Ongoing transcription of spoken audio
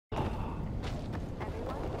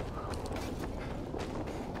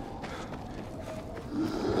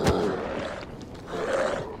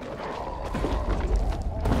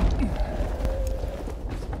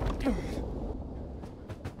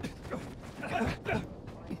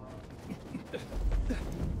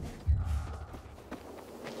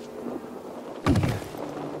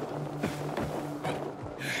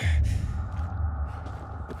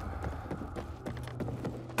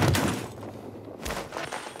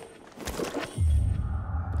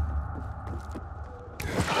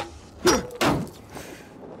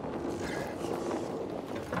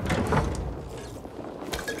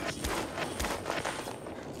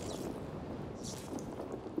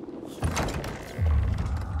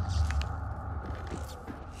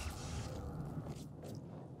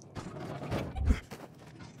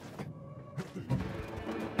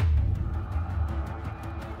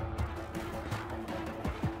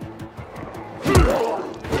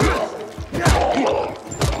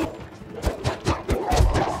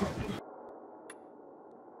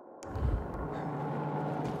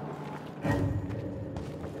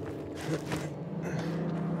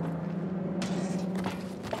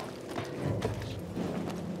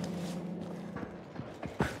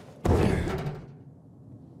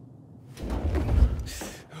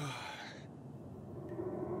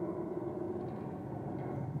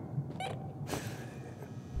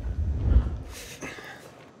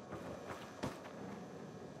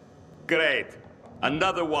Great.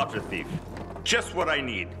 Another water thief. Just what I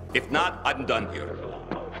need. If not, I'm done here.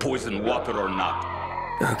 Poison water or not.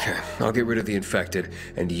 Okay, I'll get rid of the infected,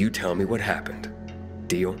 and you tell me what happened.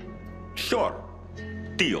 Deal? Sure.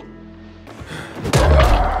 Deal.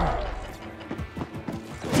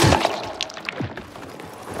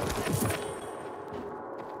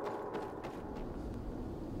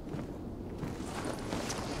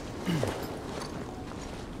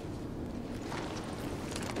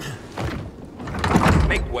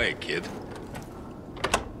 Make way, kid.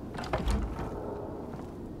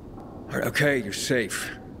 All right, okay, you're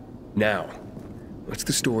safe. Now, what's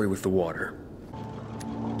the story with the water?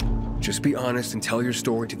 Just be honest and tell your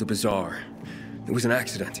story to the Bazaar. It was an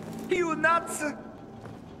accident. You nuts?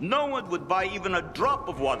 No one would buy even a drop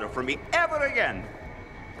of water from me ever again.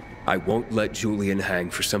 I won't let Julian hang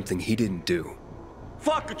for something he didn't do.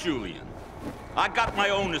 Fuck Julian. I got my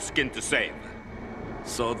own skin to save.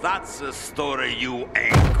 So that's a story you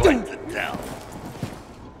ain't going to tell.